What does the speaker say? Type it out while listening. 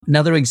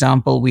Another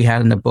example we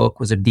had in the book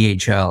was of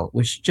DHL,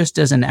 which just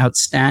does an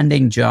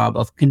outstanding job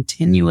of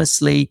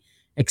continuously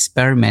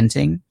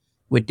experimenting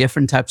with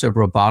different types of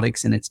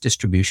robotics in its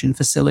distribution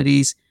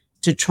facilities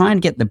to try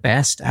and get the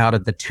best out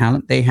of the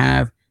talent they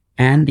have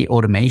and the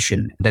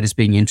automation that is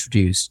being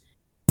introduced.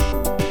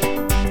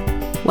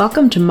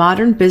 Welcome to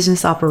Modern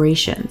Business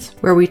Operations,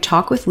 where we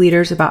talk with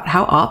leaders about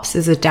how ops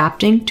is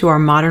adapting to our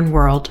modern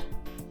world.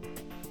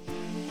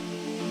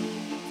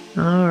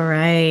 All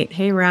right.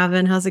 Hey,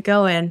 Ravin, how's it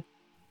going?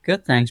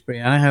 Good, thanks,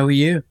 Brianna. How are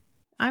you?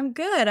 I'm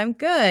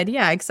good.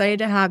 Yeah, excited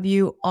to have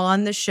you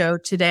on the show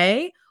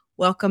today.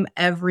 Welcome,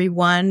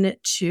 everyone,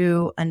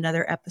 to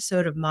another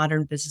episode of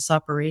Modern Business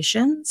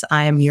Operations.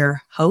 I am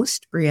your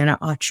host, Brianna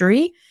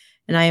Autry,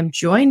 and I am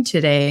joined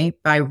today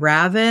by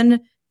Ravin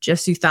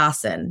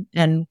Jesuthasan.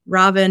 And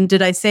Ravin,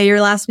 did I say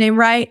your last name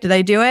right? Did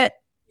I do it?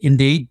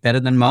 Indeed, better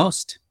than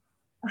most.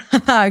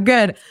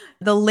 Good.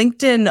 The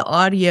LinkedIn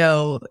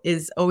audio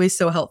is always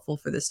so helpful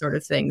for this sort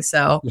of thing.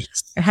 So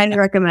yes. I highly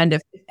recommend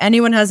if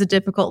anyone has a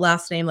difficult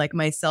last name like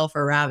myself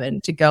or Ravin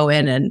to go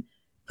in and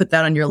put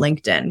that on your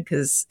LinkedIn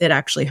because it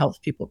actually helps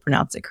people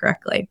pronounce it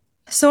correctly.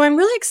 So I'm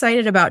really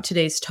excited about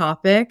today's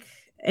topic.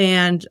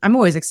 And I'm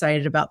always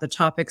excited about the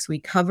topics we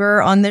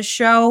cover on this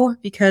show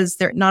because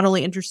they're not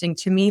only interesting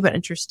to me, but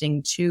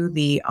interesting to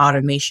the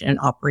automation and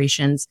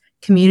operations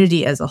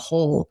community as a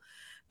whole.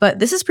 But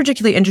this is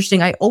particularly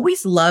interesting. I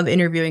always love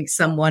interviewing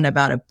someone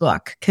about a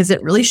book because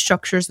it really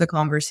structures the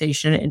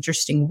conversation in an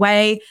interesting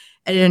way.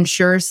 And it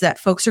ensures that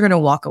folks are going to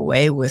walk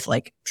away with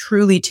like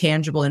truly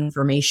tangible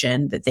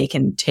information that they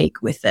can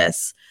take with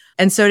this.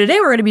 And so today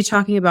we're going to be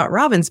talking about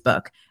Ravin's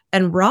book.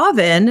 And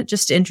Ravin,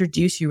 just to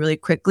introduce you really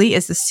quickly,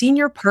 is the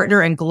senior partner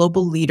and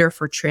global leader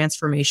for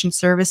transformation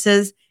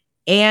services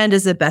and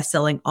is a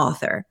best-selling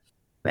author.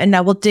 And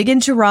now we'll dig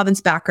into Ravin's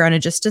background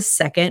in just a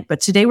second,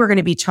 but today we're going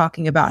to be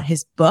talking about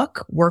his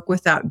book, Work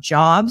Without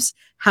Jobs,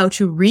 How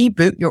to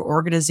Reboot Your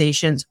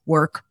Organization's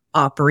Work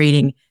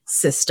Operating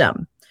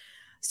System.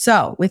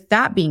 So with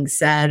that being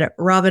said,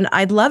 Ravin,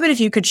 I'd love it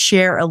if you could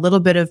share a little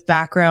bit of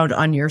background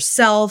on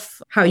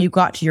yourself, how you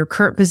got to your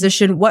current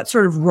position, what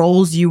sort of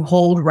roles you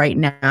hold right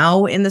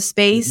now in the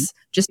space,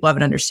 just to have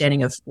an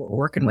understanding of what we're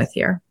working with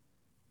here.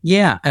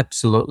 Yeah,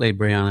 absolutely,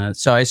 Brianna.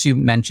 So as you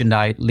mentioned,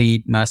 I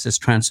lead Mercer's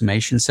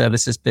transformation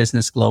services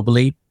business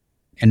globally.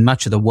 And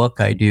much of the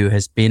work I do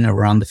has been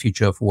around the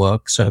future of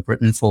work. So I've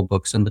written 4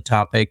 books on the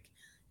topic.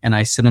 And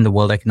I sit on the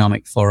World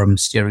Economic Forum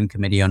Steering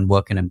Committee on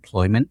Work and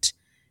Employment.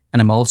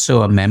 And I'm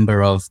also a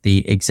member of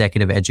the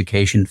executive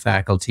education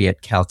faculty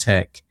at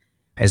Caltech,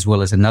 as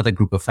well as another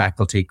group of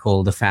faculty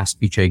called the Fast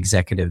Future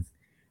Executive.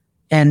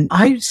 And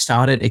I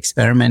started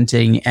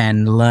experimenting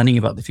and learning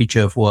about the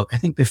future of work. I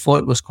think before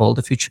it was called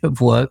the future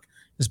of work,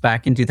 it was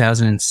back in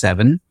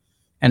 2007.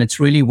 And it's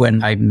really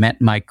when I met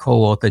my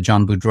co-author,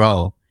 John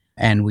Boudreau,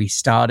 and we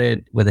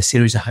started with a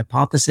series of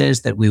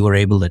hypotheses that we were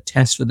able to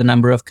test with a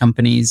number of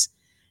companies.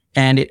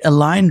 And it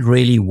aligned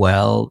really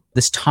well.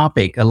 This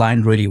topic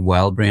aligned really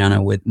well,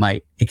 Brianna, with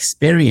my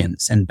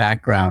experience and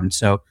background.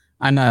 So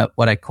I'm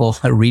what I call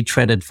a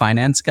retreaded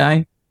finance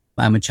guy.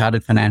 I'm a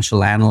chartered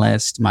financial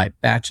analyst. My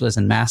bachelor's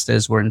and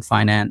master's were in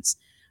finance.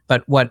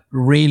 But what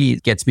really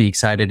gets me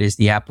excited is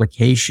the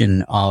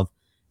application of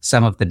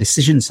some of the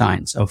decision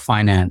science of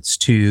finance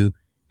to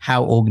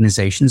how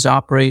organizations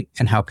operate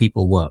and how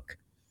people work.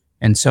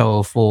 And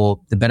so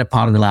for the better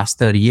part of the last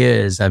 30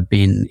 years, I've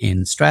been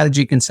in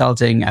strategy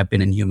consulting. I've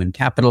been in human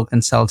capital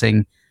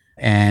consulting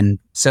and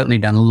certainly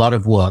done a lot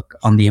of work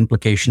on the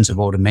implications of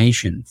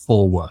automation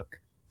for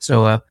work.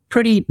 So a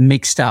pretty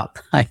mixed up,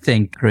 I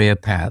think, career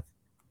path.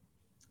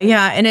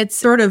 Yeah, and it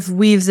sort of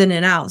weaves in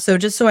and out. So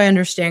just so I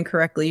understand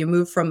correctly, you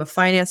moved from a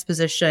finance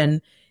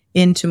position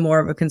into more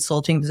of a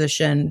consulting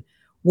position.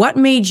 What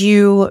made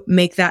you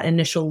make that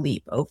initial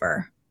leap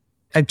over?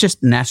 I've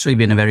just naturally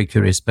been a very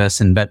curious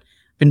person, but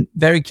been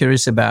very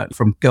curious about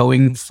from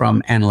going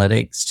from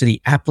analytics to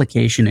the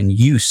application and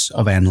use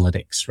of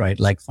analytics, right?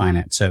 Like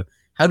finance. So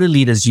how do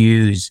leaders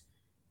use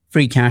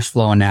free cash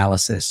flow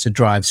analysis to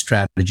drive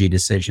strategy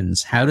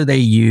decisions? How do they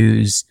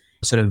use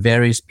sort of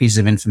various pieces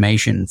of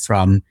information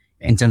from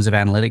in terms of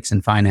analytics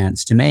and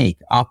finance to make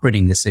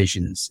operating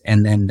decisions?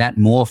 And then that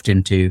morphed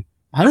into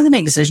how do they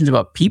make decisions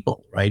about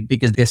people, right?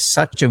 Because they're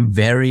such a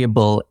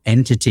variable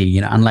entity,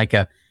 unlike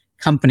a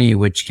company,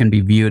 which can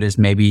be viewed as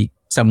maybe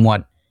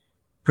somewhat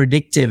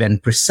predictive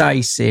and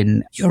precise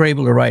in you're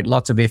able to write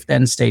lots of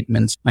if-then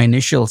statements. My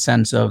initial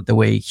sense of the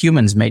way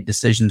humans made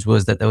decisions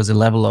was that there was a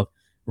level of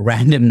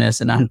randomness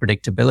and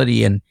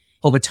unpredictability. And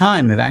over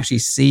time, we've actually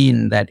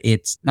seen that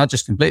it's not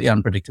just completely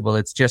unpredictable.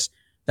 It's just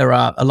there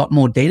are a lot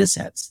more data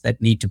sets that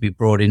need to be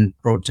brought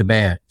to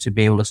bear to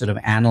be able to sort of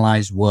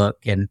analyze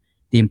work and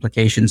the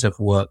implications of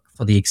work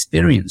for the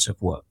experience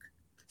of work.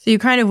 So you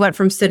kind of went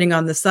from sitting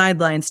on the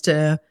sidelines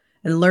to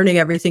and learning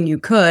everything you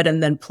could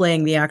and then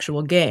playing the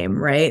actual game,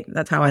 right?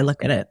 That's how I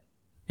look at it.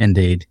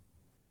 Indeed.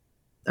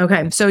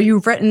 Okay. So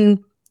you've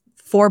written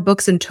 4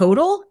 books in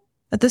total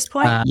at this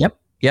point?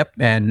 Yep.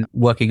 And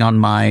working on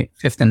my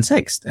 5th and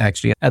 6th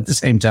actually at the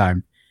same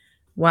time.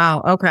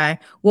 Wow. Okay.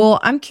 Well,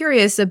 I'm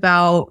curious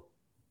about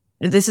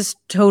this is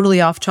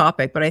totally off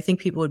topic, but I think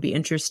people would be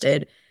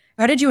interested.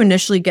 How did you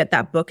initially get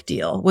that book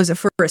deal? Was it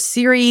for a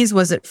series?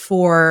 Was it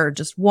for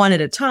just one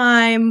at a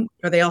time?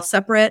 Are they all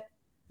separate?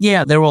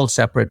 Yeah, they're all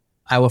separate.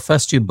 Our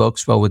first two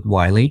books were with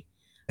Wiley.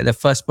 The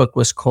first book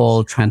was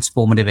called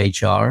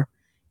Transformative HR.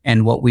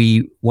 And what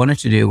we wanted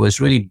to do was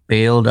really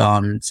build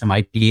on some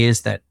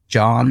ideas that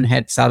John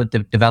had started to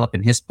develop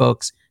in his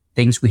books,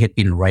 things we had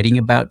been writing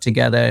about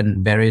together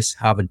in various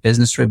Harvard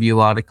Business Review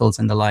articles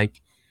and the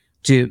like,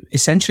 to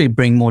essentially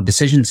bring more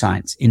decision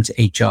science into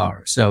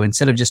HR. So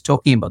instead of just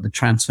talking about the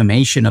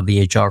transformation of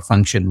the HR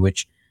function,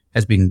 which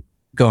has been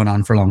going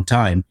on for a long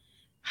time,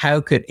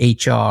 how could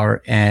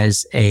HR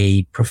as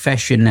a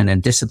profession and a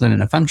discipline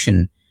and a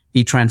function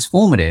be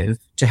transformative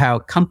to how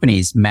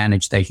companies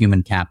manage their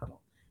human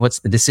capital? What's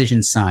the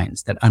decision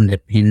science that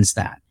underpins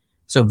that?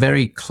 So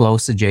very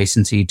close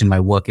adjacency to my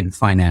work in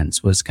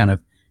finance was kind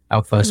of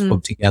our first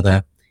book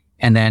together,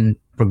 and then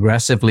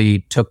progressively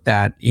took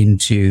that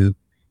into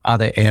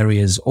other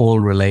areas, all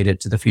related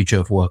to the future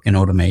of work and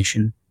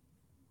automation.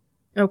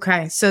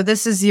 Okay. So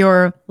this is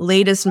your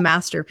latest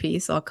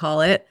masterpiece, I'll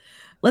call it.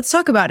 Let's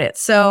talk about it.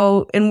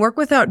 So in Work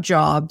Without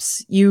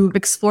Jobs, you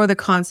explore the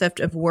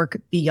concept of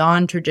work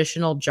beyond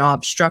traditional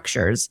job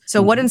structures.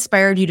 So what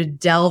inspired you to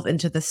delve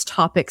into this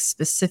topic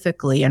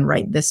specifically and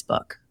write this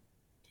book?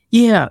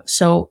 Yeah.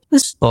 So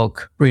this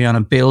book,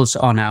 Brianna, builds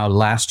on our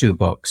last two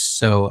books.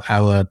 So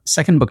our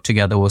second book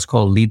together was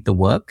called Lead the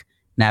Work,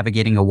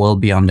 Navigating a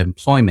World Beyond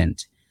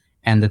Employment.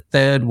 And the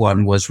third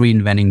one was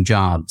Reinventing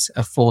Jobs,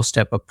 a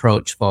 4-step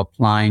approach for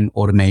applying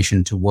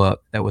automation to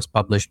work, that was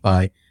published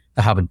by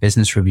the Harvard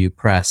Business Review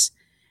Press.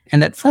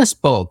 And that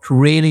first book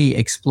really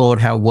explored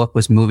how work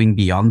was moving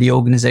beyond the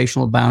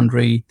organizational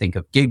boundary. Think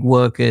of gig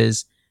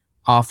workers,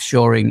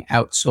 offshoring,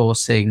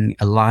 outsourcing,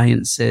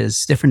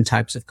 alliances, different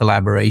types of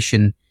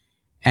collaboration.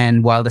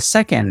 And while the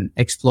second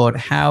explored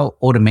how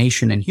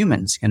automation and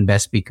humans can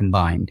best be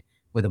combined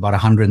with about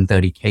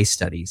 130 case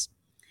studies.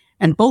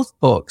 And both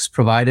books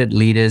provided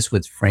leaders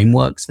with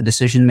frameworks for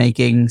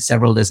decision-making,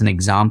 several dozen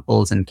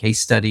examples and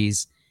case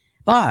studies.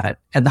 But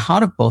at the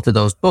heart of both of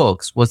those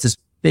books was this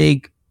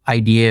big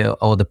idea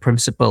or the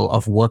principle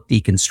of work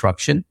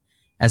deconstruction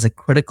as a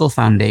critical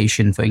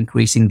foundation for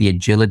increasing the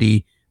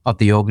agility of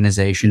the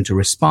organization to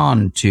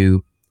respond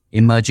to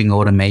emerging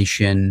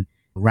automation,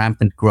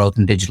 rampant growth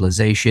and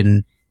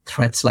digitalization,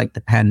 threats like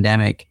the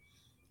pandemic.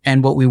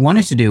 And what we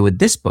wanted to do with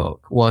this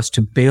book was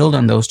to build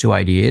on those two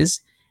ideas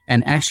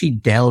and actually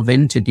delve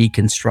into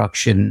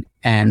deconstruction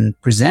and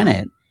present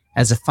it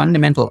as a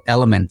fundamental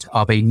element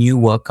of a new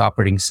work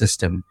operating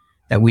system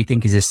that we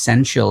think is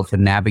essential for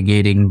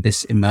navigating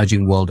this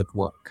emerging world of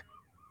work.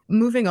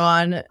 Moving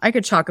on, I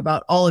could talk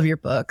about all of your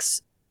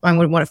books. I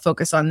would want to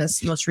focus on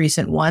this most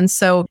recent one.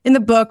 So in the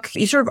book,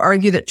 you sort of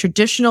argue that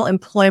traditional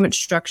employment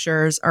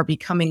structures are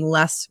becoming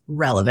less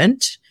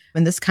relevant.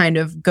 And this kind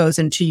of goes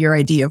into your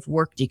idea of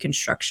work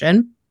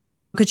deconstruction.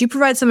 Could you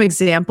provide some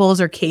examples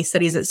or case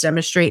studies that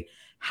demonstrate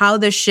how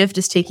this shift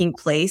is taking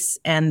place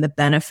and the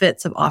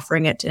benefits of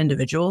offering it to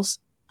individuals?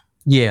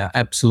 Yeah,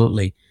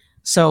 absolutely.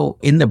 So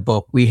in the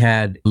book, we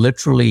had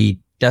literally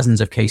dozens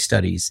of case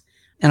studies,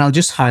 and I'll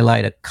just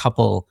highlight a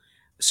couple.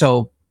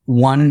 So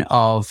one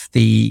of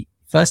the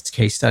first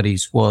case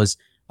studies was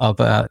of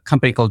a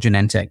company called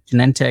Genentech.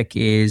 Genentech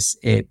is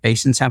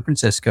based in San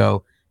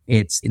Francisco.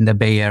 It's in the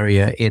Bay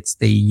Area. It's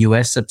the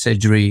US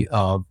subsidiary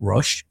of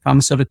Roche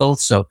Pharmaceuticals,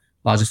 so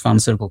largest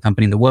pharmaceutical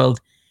company in the world.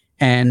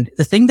 And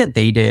the thing that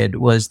they did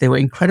was they were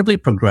incredibly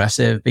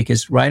progressive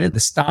because right at the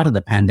start of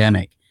the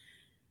pandemic,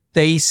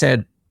 they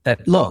said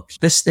that, look,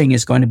 this thing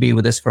is going to be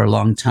with us for a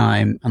long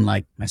time.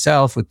 Unlike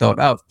myself, who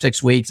thought,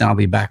 6 weeks and I'll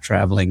be back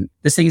traveling.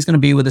 This thing is going to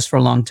be with us for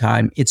a long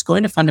time. It's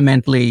going to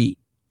fundamentally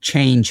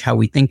change how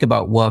we think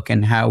about work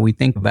and how we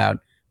think about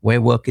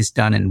where work is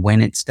done and when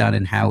it's done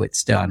and how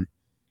it's done.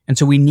 And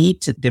so we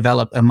need to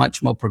develop a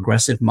much more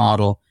progressive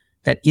model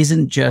that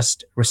isn't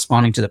just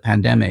responding to the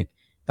pandemic,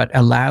 but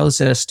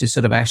allows us to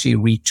sort of actually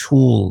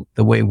retool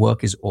the way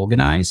work is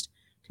organized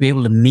to be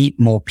able to meet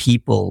more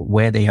people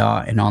where they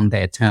are and on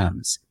their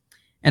terms.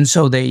 And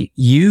so they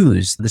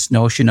use this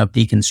notion of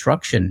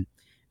deconstruction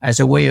as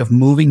a way of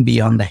moving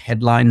beyond the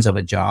headlines of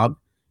a job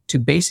to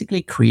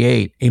basically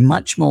create a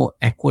much more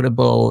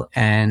equitable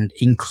and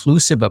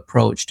inclusive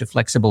approach to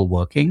flexible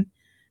working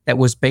that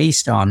was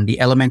based on the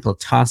elemental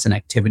tasks and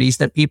activities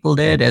that people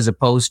did, as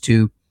opposed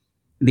to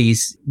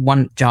these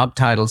one job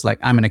titles like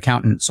I'm an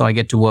accountant, so I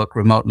get to work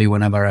remotely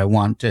whenever I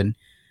want, and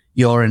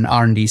you're an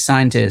R&D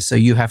scientist, so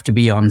you have to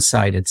be on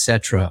site,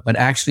 etc. But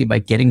actually, by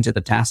getting to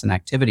the tasks and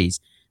activities,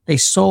 they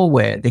saw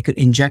where they could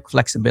inject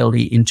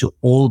flexibility into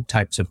all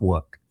types of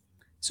work.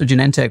 So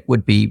Genentech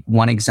would be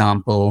one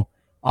example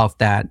of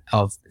that,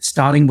 of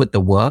starting with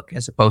the work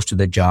as opposed to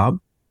the job.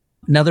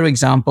 Another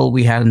example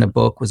we had in the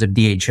book was of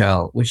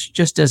DHL, which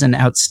just does an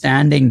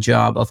outstanding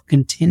job of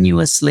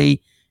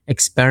continuously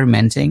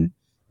experimenting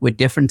with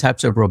different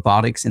types of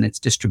robotics in its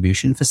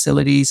distribution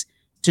facilities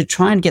to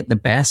try and get the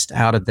best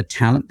out of the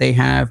talent they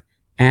have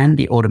and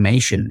the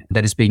automation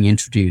that is being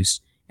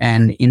introduced.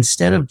 And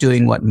instead of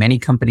doing what many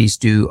companies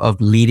do of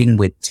leading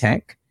with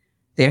tech,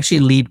 they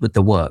actually lead with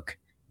the work,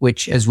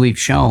 which, as we've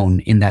shown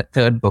in that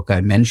third book I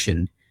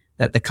mentioned,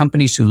 that the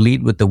companies who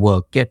lead with the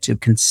work get to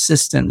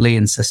consistently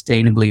and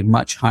sustainably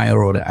much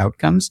higher order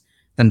outcomes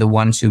than the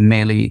ones who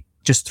merely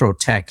just throw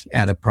tech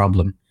at a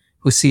problem,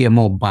 who see a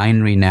more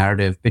binary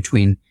narrative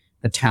between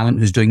the talent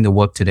who's doing the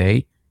work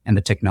today and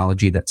the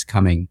technology that's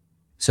coming.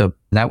 So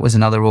that was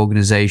another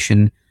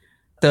organization.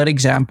 Third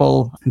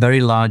example,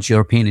 very large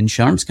European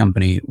insurance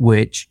company,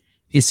 which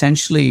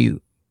essentially,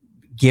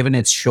 given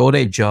its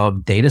shortage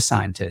of data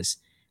scientists,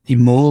 he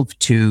moved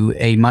to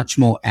a much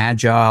more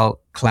agile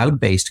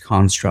cloud-based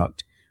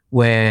construct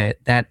where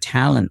that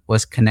talent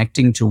was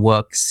connecting to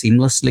work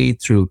seamlessly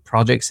through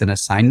projects and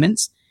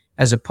assignments,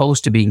 as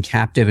opposed to being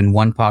captive in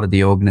one part of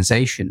the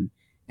organization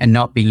and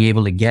not being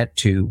able to get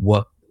to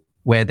work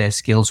where their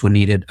skills were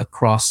needed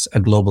across a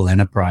global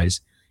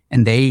enterprise.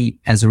 And they,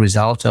 as a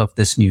result of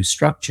this new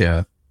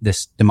structure,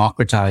 this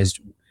democratized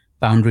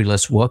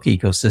boundaryless work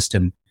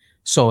ecosystem,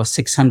 saw a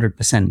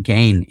 600%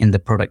 gain in the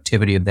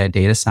productivity of their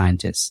data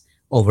scientists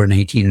over an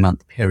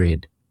 18-month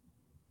period.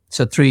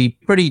 So 3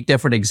 pretty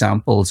different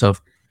examples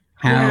of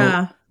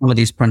how some of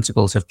these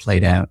principles have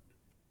played out.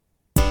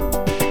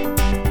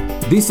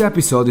 This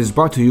episode is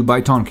brought to you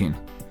by Tonkin.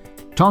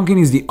 Tonkin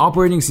is the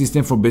operating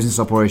system for business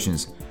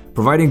operations,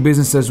 providing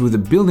businesses with the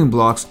building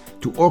blocks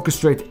to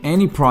orchestrate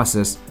any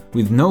process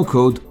with no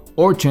code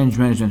or change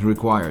management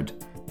required.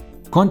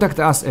 Contact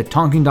us at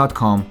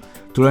tonkin.com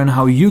to learn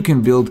how you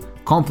can build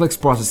complex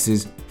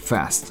processes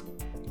fast.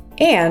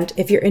 And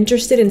if you're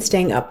interested in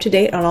staying up to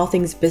date on all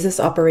things business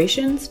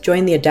operations,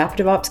 join the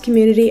Adaptive Ops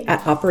community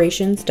at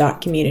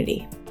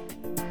operations.community.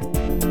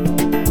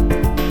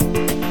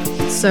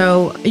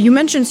 So you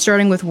mentioned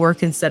starting with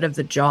work instead of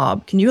the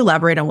job. Can you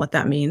elaborate on what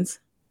that means?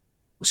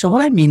 So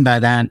what I mean by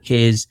that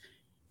is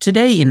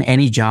today in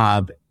any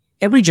job,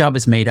 every job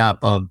is made up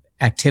of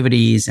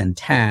activities and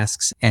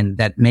tasks and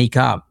that make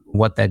up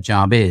what that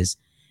job is.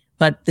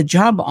 But the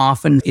job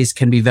often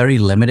can be very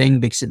limiting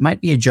because it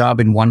might be a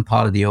job in one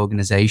part of the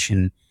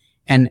organization.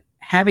 And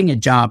having a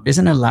job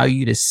doesn't allow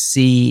you to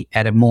see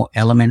at a more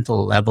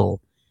elemental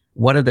level,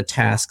 what are the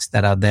tasks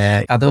that are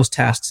there? Are those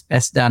tasks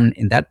best done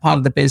in that part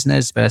of the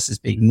business versus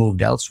being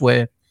moved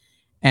elsewhere?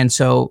 And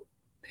so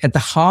at the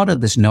heart of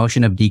this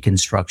notion of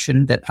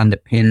deconstruction that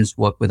underpins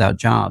work without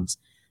jobs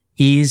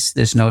is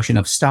this notion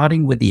of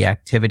starting with the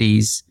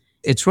activities.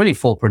 It's really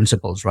 4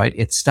 principles, right?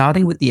 It's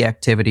starting with the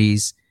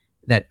activities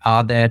that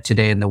are there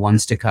today and the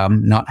ones to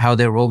come, not how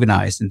they're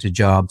organized into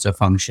jobs or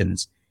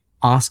functions.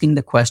 Asking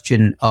the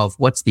question of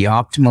what's the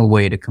optimal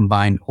way to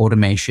combine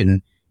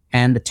automation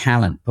and the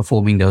talent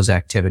performing those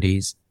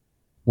activities.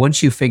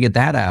 Once you figure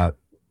that out,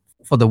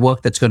 for the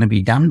work that's going to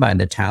be done by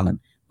the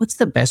talent, what's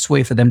the best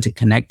way for them to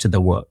connect to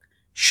the work?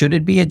 Should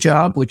it be a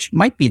job, which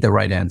might be the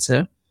right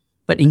answer,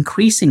 but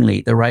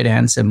increasingly the right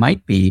answer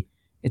might be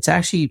it's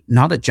actually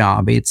not a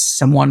job. It's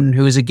someone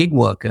who is a gig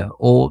worker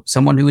or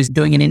someone who is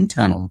doing an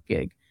internal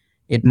gig.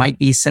 It might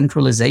be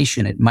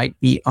centralization. It might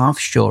be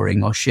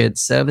offshoring or shared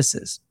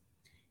services.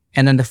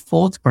 And then the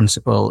 4th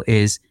principle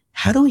is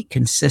how do we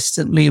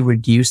consistently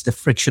reduce the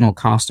frictional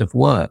cost of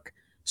work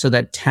so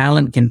that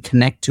talent can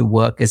connect to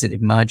work as it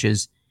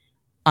emerges,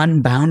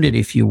 unbounded,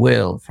 if you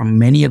will, from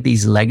many of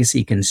these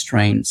legacy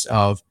constraints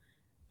of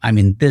I'm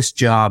in this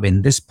job,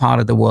 in this part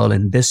of the world,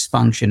 in this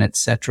function,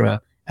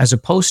 etc., as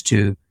opposed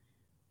to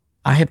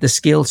I have the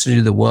skills to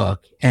do the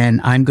work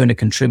and I'm going to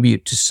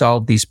contribute to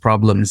solve these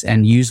problems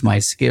and use my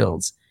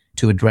skills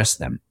to address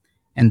them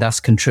and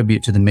thus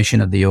contribute to the mission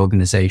of the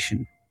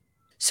organization.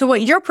 So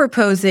what you're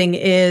proposing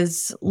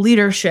is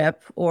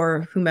leadership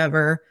or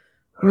whomever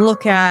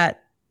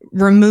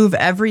remove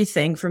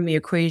everything from the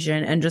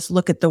equation and just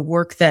look at the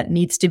work that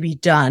needs to be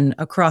done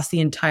across the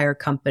entire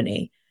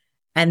company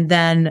and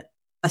then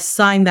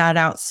assign that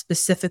out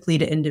specifically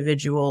to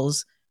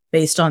individuals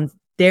based on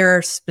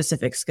their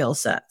specific skill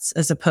sets,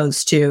 as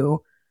opposed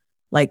to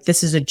like,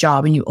 this is a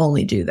job and you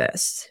only do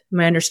this. Am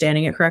I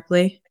understanding it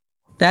correctly?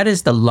 That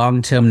is the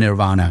long-term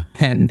nirvana.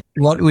 And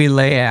what we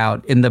lay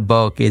out in the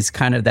book is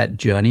kind of that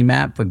journey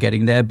map for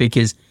getting there.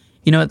 Because,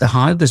 at the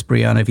heart of this,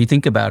 Brianna, if you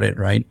think about it,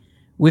 right,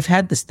 we've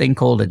had this thing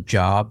called a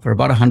job for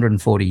about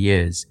 140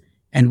 years.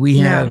 And we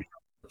have,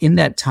 in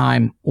that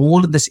time,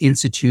 all of this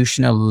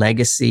institutional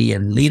legacy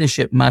and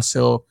leadership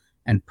muscle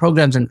and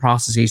programs and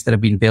processes that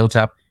have been built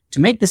up to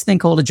make this thing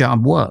called a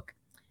job work.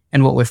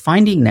 And what we're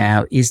finding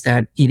now is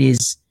that it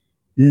is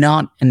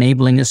not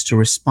enabling us to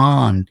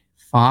respond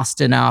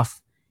fast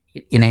enough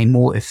in a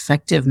more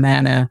effective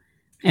manner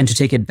and to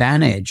take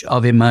advantage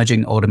of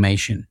emerging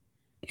automation.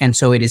 And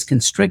so it is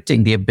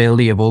constricting the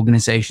ability of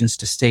organizations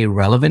to stay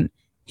relevant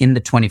in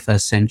the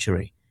 21st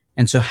century.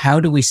 And so how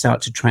do we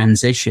start to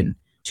transition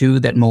to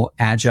that more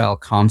agile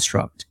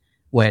construct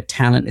where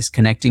talent is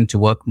connecting to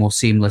work more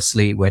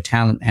seamlessly, where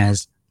talent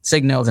has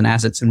signals and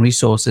assets and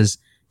resources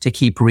to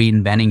keep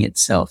reinventing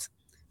itself?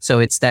 So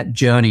it's that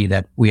journey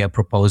that we are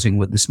proposing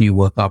with this new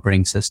work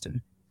operating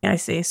system. I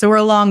see. So we're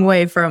a long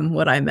way from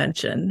what I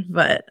mentioned,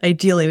 but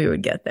ideally we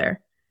would get there.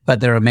 But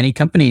there are many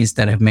companies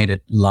that have made a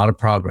lot of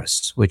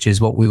progress, which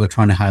is what we were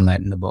trying to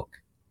highlight in the book.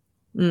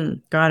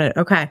 Got it.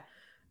 Okay.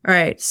 All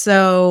right.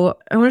 So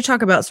I want to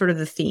talk about sort of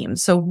the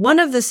themes. So one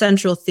of the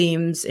central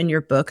themes in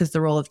your book is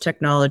the role of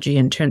technology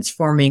in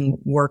transforming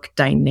work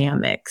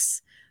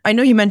dynamics. I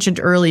know you mentioned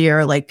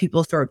earlier, like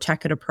people throw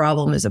tech at a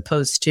problem as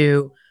opposed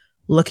to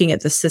looking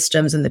at the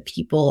systems and the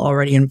people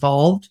already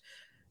involved.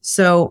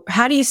 So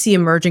how do you see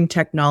emerging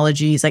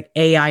technologies like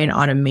AI and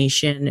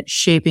automation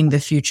shaping the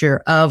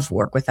future of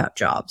work without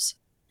jobs?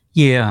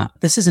 Yeah,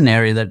 this is an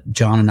area that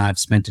John and I have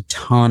spent a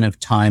ton of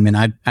time, and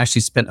I've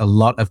actually spent a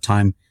lot of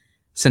time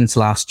since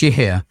last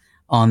year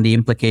on the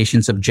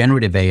implications of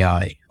generative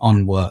AI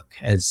on work,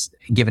 as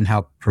given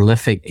how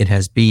prolific it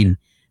has been.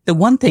 The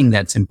one thing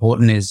that's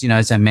important is,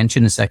 as I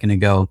mentioned a second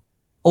ago,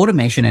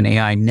 automation and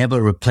AI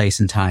never replace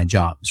entire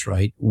jobs,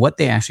 right? What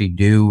they actually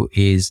do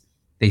is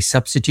they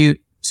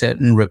substitute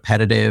certain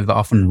repetitive,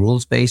 often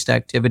rules-based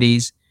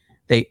activities.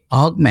 They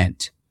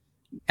augment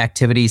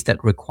activities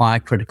that require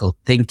critical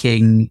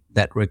thinking,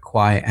 that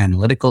require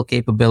analytical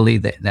capability,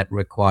 that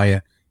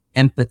require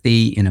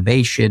empathy,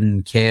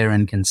 innovation, care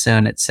and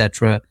concern,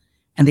 etc.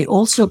 And they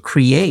also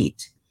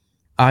create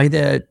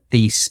either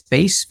the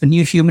space for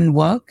new human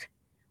work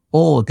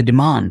or the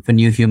demand for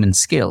new human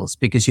skills,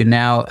 because you're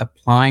now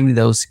applying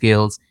those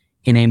skills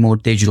in a more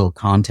digital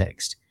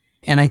context.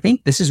 And I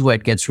think this is where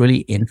it gets really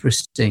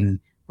interesting,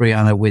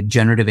 Brianna, with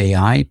generative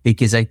AI,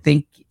 because I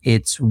think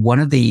it's one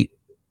of the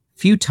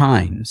few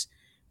times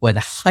where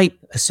the hype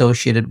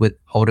associated with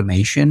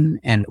automation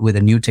and with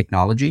a new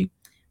technology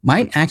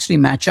might actually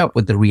match up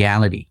with the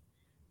reality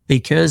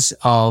because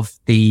of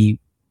the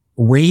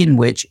way in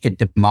which it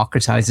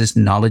democratizes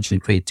knowledge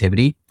and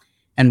creativity.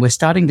 And we're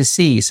starting to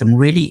see some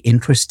really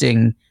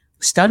interesting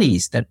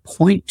studies that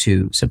point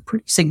to some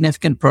pretty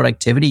significant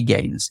productivity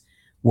gains,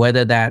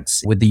 whether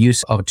that's with the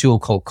use of a tool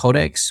called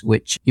Codex,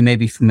 which you may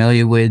be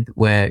familiar with,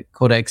 where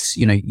Codex,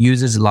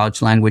 uses a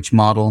large language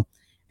model.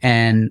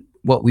 And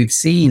what we've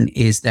seen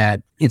is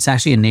that it's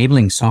actually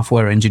enabling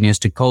software engineers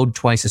to code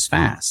twice as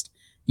fast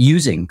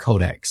using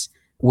Codex.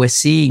 We're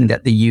seeing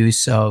that the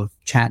use of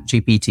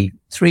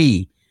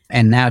ChatGPT-3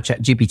 and now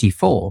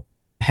ChatGPT-4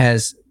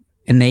 has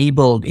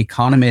enabled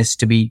economists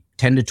to be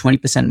 10 to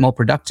 20% more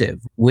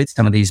productive with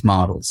some of these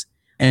models.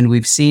 And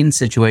we've seen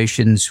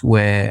situations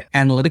where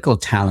analytical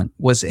talent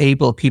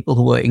people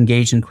who were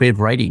engaged in creative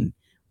writing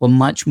were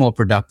much more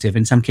productive,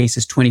 in some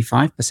cases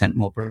 25%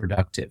 more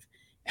productive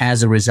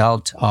as a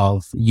result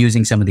of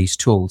using some of these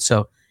tools.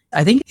 So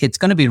I think it's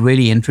going to be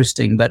really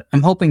interesting, but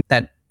I'm hoping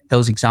that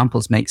those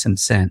examples make some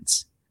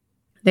sense.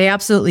 They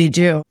absolutely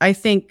do. I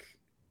think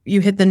you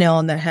hit the nail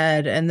on the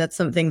head. And that's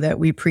something that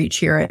we preach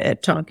here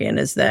at Tonkin,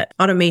 is that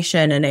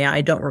automation and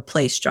AI don't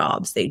replace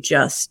jobs. They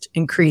just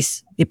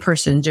increase the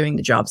person doing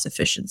the job's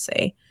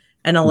efficiency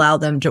and allow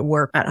them to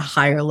work at a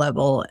higher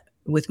level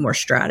with more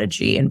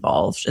strategy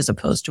involved as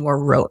opposed to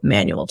more rote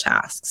manual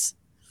tasks.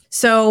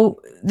 So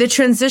the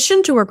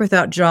transition to work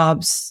without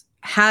jobs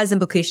has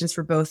implications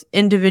for both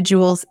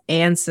individuals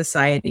and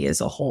society as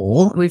a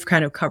whole. We've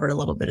kind of covered a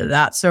little bit of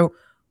that. So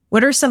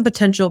what are some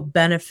potential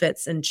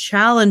benefits and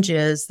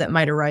challenges that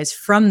might arise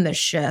from this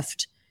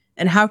shift?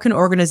 And how can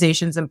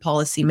organizations and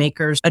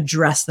policymakers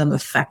address them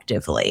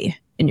effectively,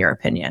 in your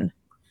opinion?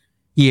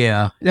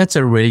 Yeah, that's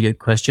a really good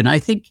question. I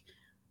think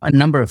a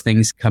number of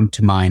things come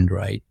to mind,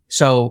 right?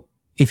 So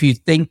if you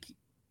think,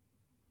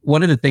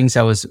 one of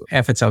the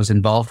efforts I was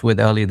involved with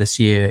earlier this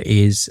year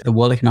is the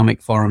World Economic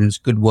Forum's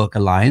Good Work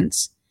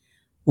Alliance,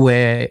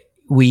 where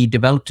we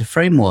developed a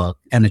framework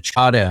and a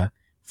charter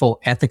for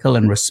ethical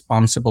and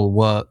responsible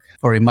work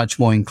for a much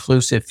more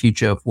inclusive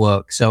future of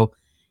work. So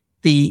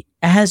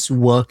as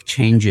work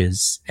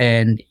changes,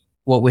 and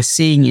what we're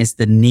seeing is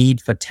the need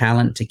for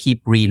talent to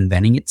keep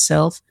reinventing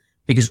itself,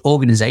 because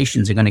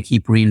organizations are going to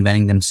keep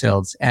reinventing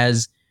themselves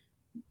as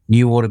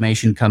new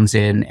automation comes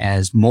in,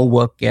 as more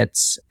work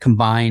gets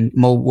combined,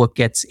 more work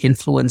gets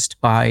influenced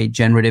by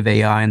generative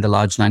AI and the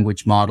large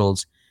language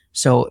models.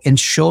 So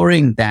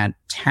ensuring that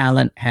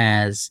talent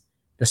has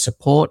the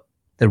support,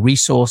 the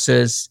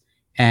resources,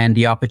 and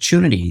the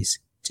opportunities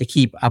to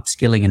keep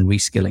upskilling and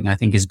reskilling, I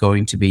think, is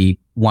going to be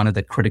one of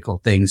the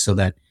critical things, so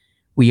that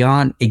we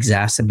aren't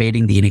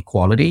exacerbating the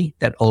inequality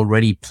that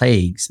already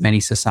plagues many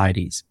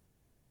societies.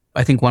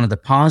 I think one of the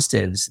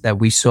positives that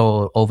we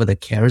saw over the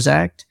CARES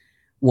Act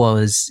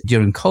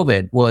during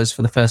COVID was,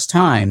 for the first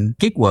time,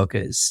 gig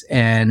workers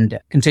and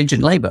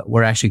contingent labor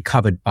were actually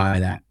covered by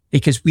that,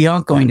 because we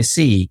are going to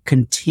see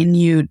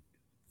continued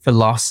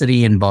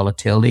velocity and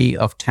volatility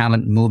of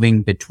talent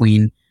moving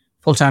between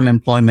full-time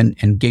employment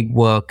and gig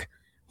work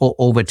or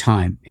over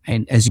time.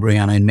 And as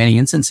Brianna, in many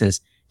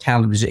instances,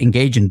 talent is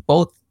engaged in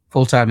both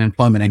full-time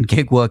employment and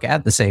gig work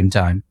at the same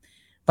time.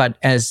 But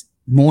as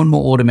more and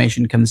more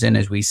automation comes in,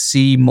 as we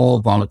see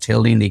more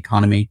volatility in the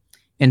economy,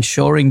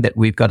 ensuring that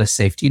we've got a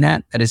safety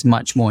net that is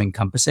much more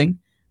encompassing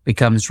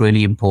becomes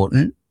really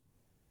important.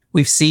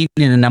 We've seen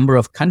in a number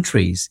of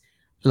countries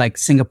like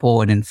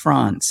Singapore and in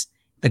France,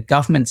 the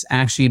government's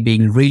actually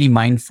being really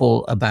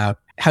mindful about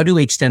how do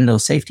we extend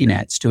those safety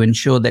nets to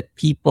ensure that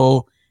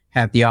people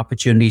have the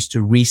opportunities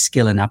to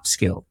reskill and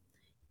upskill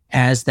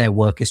as their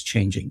work is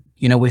changing.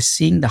 We're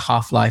seeing the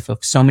half-life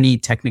of so many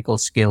technical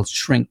skills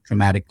shrink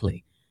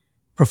dramatically.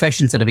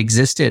 Professions that have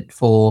existed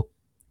for,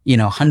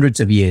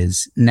 hundreds of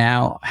years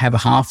now have a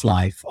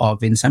half-life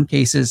of, in some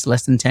cases,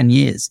 less than 10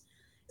 years.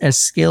 As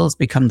skills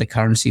become the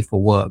currency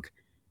for work,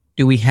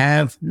 do we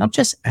have not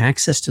just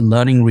access to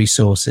learning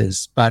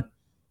resources, but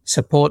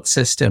support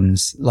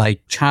systems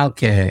like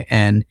childcare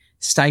and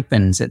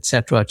stipends,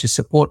 etc., to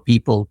support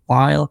people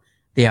while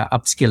they are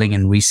upskilling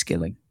and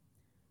reskilling?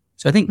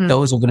 So I think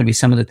those are going to be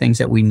some of the things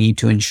that we need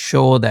to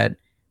ensure that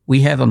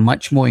we have a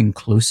much more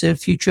inclusive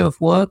future of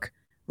work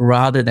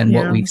rather than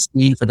what we've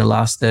seen for the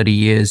last 30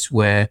 years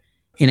where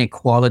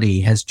inequality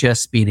has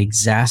just been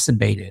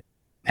exacerbated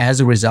as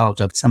a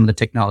result of some of the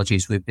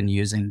technologies we've been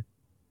using.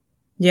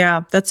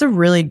 Yeah, that's a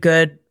really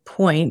good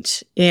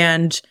point.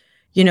 And,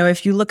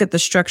 if you look at the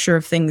structure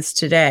of things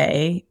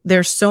today,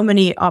 there's so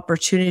many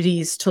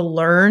opportunities to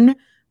learn,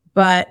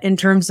 but in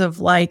terms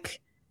of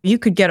you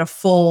could get a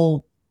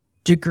full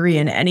degree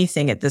in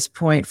anything at this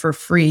point for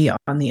free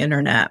on the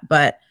internet,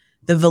 but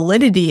the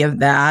validity of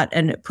that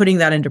and putting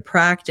that into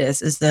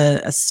practice is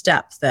a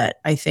step that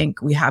I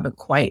think we haven't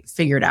quite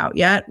figured out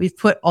yet. We've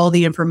put all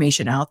the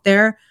information out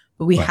there,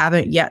 but we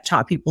haven't yet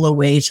taught people a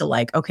way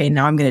to okay,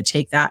 now I'm going to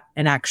take that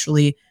and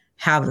actually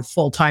have a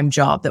full-time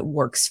job that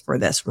works for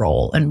this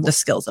role and the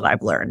skills that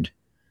I've learned.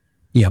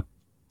 Yep.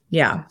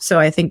 Yeah. So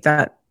I think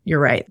that you're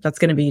right. That's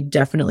going to be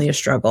definitely a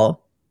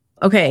struggle.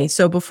 Okay.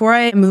 So before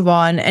I move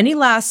on, any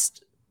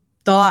last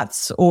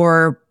thoughts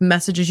or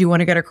messages you want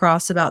to get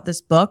across about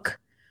this book?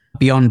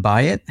 Beyond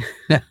buy it?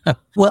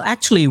 Well,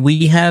 actually,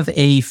 we have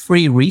a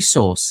free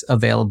resource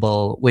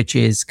available, which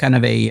is kind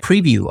of a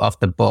preview of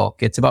the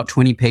book. It's about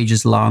 20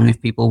 pages long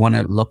if people want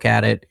to look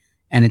at it.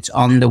 And it's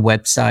on the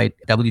website,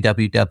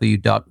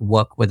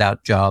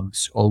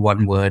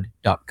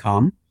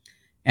 www.workwithoutjobs.com.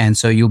 And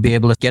so you'll be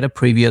able to get a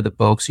preview of the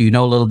book so you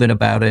know a little bit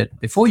about it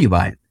before you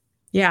buy it.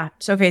 Yeah.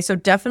 So, okay. So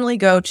definitely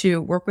go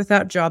to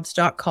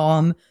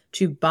workwithoutjobs.com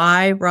to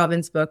buy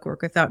Robin's book,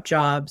 Work Without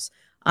Jobs.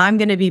 I'm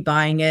going to be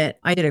buying it.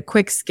 I did a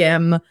quick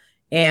skim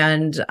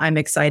and I'm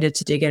excited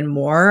to dig in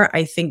more.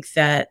 I think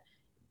that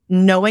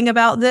knowing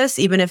about this,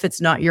 even if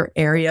it's not your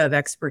area of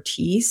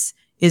expertise,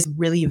 is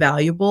really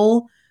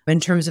valuable in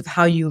terms of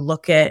how you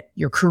look at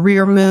your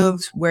career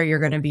moves, where you're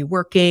going to be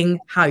working,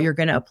 how you're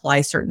going to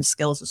apply certain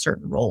skills to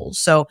certain roles.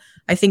 So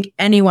I think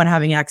anyone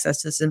having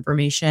access to this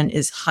information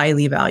is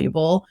highly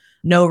valuable.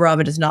 No,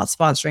 Robin is not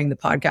sponsoring the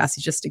podcast.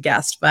 He's just a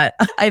guest, but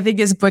I think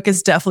his book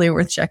is definitely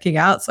worth checking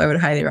out. So I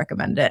would highly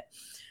recommend it.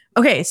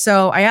 Okay.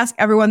 So I ask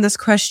everyone this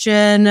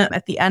question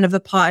at the end of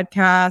the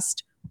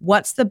podcast.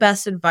 What's the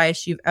best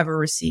advice you've ever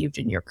received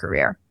in your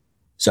career?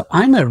 So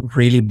I'm a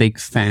really big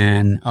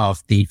fan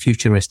of the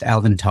futurist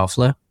Alvin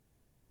Toffler.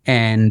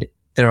 And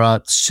there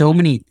are so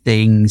many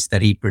things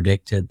that he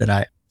predicted that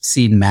I've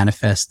seen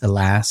manifest the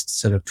last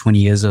sort of 20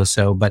 years or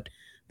so. But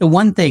the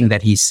one thing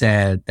that he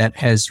said that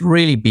has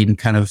really been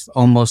kind of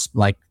almost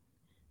like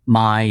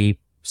my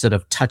sort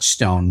of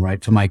touchstone,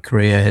 right, for my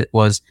career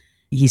was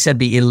he said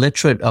the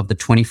illiterate of the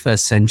 21st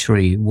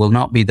century will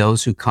not be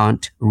those who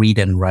can't read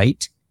and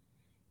write.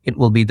 It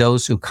will be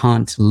those who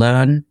can't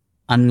learn,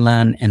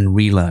 unlearn, and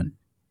relearn.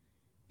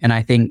 And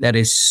I think that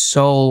is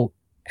so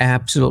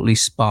absolutely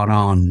spot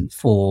on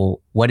for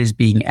what is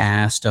being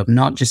asked of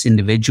not just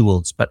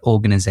individuals, but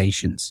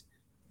organizations.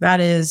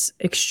 That is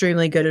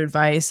extremely good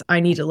advice.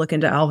 I need to look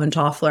into Alvin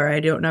Toffler. I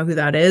don't know who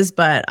that is,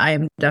 but I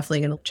am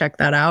definitely going to check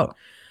that out.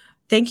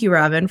 Thank you,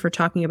 Robin, for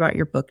talking about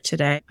your book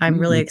today. I'm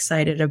really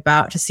excited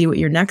to see what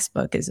your next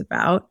book is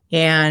about.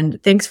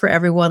 And thanks for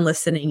everyone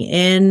listening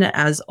in.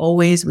 As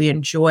always, we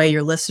enjoy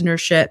your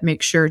listenership.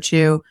 Make sure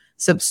to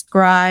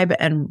subscribe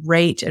and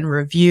rate and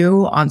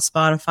review on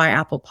Spotify,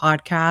 Apple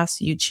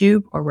Podcasts,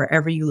 YouTube, or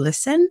wherever you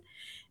listen.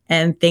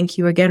 And thank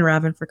you again,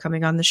 Robin, for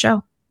coming on the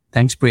show.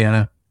 Thanks,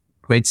 Brianna.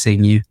 Great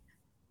seeing you.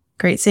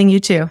 Great seeing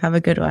you too. Have a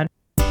good one.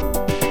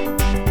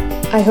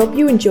 I hope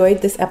you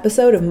enjoyed this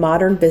episode of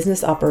Modern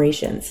Business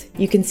Operations.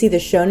 You can see the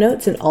show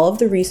notes and all of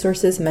the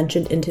resources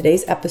mentioned in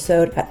today's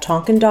episode at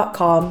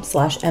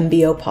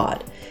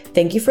tonkin.com/mbopod.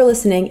 Thank you for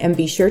listening and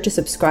be sure to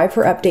subscribe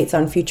for updates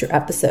on future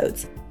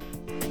episodes.